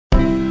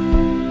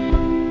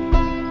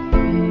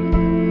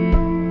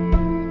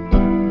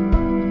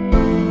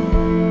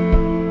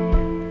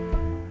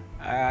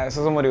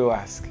somebody will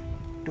ask,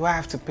 do I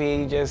have to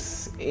pay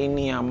just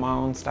any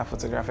amount that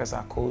photographers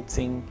are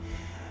quoting?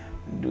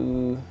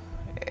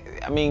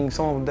 I mean,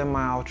 some of them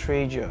are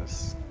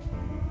outrageous.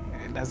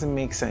 It doesn't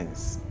make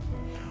sense.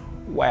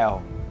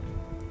 Well,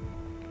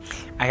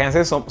 I can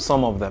say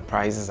some of the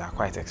prices are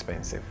quite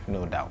expensive,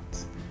 no doubt.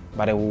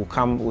 But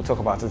we'll talk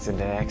about it in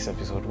the next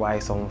episode, why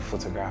some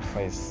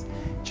photographers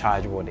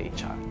charge what they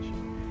charge.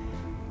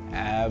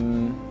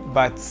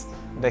 But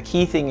the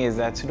key thing is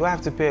that, do I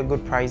have to pay a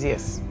good price?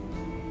 Yes.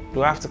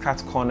 Do I have to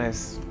cut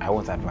corners? I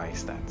won't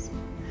advise that.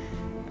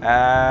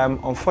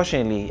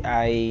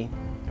 Unfortunately,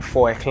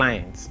 for a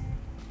client,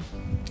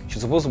 she's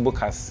supposed to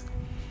book us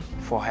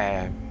for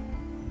her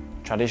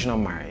traditional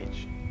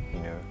marriage.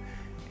 You know,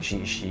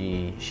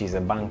 she's a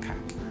banker,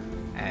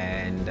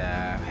 and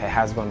her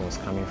husband was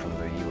coming from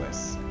the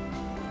US.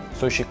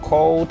 So she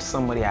called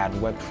somebody I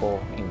had worked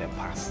for in the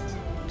past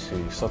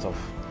to sort of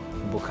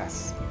book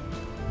us.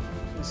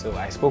 So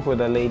I spoke with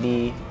the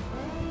lady,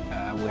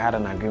 we had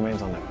an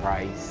agreement on the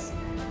price.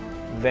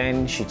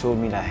 Then she told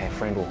me that her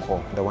friend will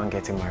call, the one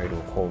getting married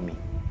will call me.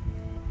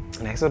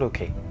 And I said,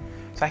 okay.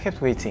 So I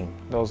kept waiting,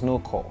 there was no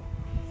call.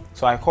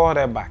 So I called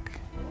her back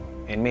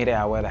and made her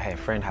aware that her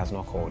friend has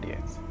not called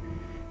yet.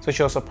 So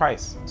she was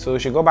surprised. So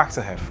she got back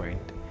to her friend.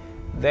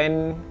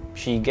 Then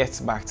she gets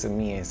back to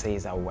me and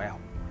says that, well,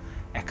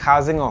 a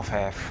cousin of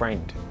her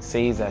friend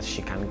says that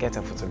she can get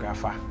a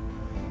photographer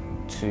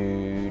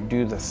to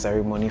do the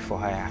ceremony for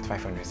her at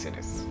 500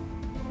 cedis.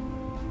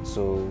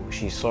 So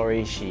she's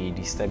sorry she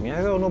disturbed me. I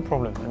said, oh, no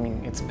problem. I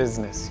mean, it's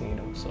business, you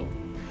know, so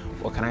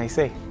what can I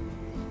say?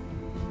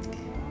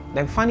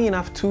 Then funny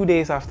enough, 2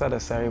 days after the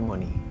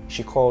ceremony,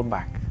 she called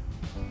back.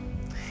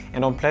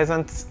 An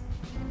unpleasant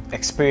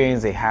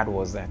experience they had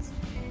was that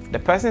the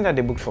person that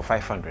they booked for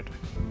 500,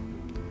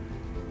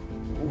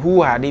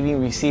 who had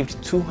even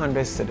received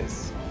 200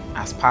 cedis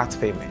as part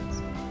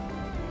payment,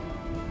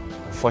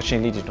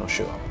 unfortunately did not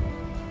show up.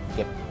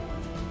 Yep,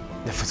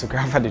 the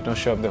photographer did not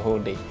show up the whole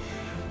day.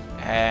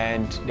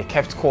 And they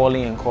kept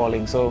calling and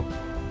calling. So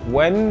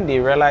when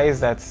they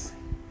realized that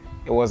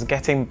it was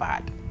getting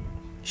bad,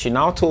 she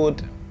now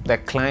told the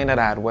client that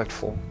I had worked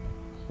for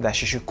that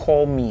she should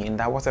call me and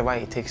that whatever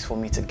it takes for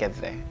me to get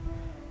there,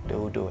 they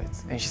will do it.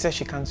 And she said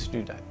she can't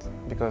do that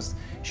because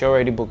she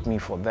already booked me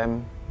for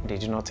them. They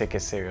did not take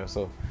it serious,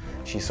 so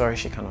she's sorry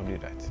she cannot do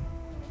that.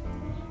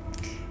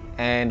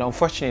 And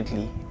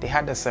unfortunately, they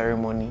had the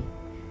ceremony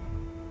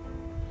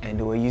and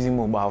they were using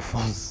mobile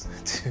phones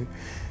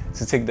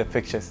to take the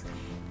pictures.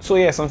 So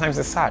yeah, sometimes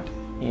it's sad,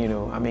 you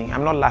know. I mean,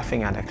 I'm not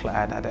laughing at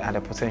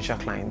a potential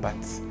client, but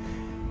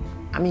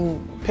I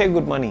mean, pay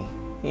good money,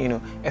 you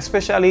know,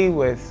 especially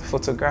with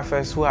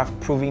photographers who have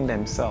proven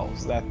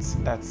themselves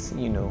that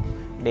you know,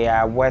 they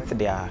are worth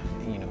their,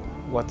 you know,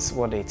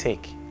 what they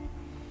take,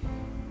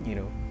 you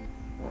know.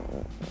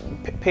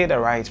 Pay the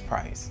right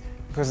price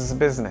because it's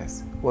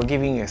business. We're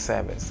giving you a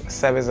service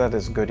that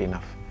is good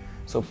enough.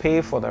 So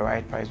pay for the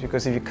right price,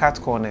 because if you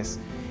cut corners,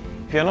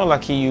 if you're not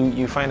lucky,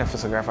 you find a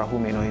photographer who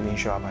may not even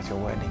show up at your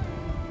wedding.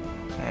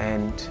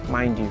 And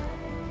mind you,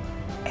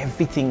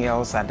 everything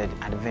else at the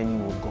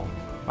venue will go,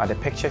 but the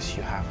pictures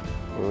you have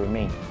will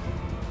remain.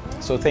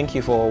 So thank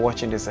you for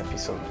watching this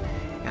episode,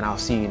 and I'll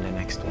see you in the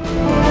next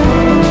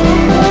one.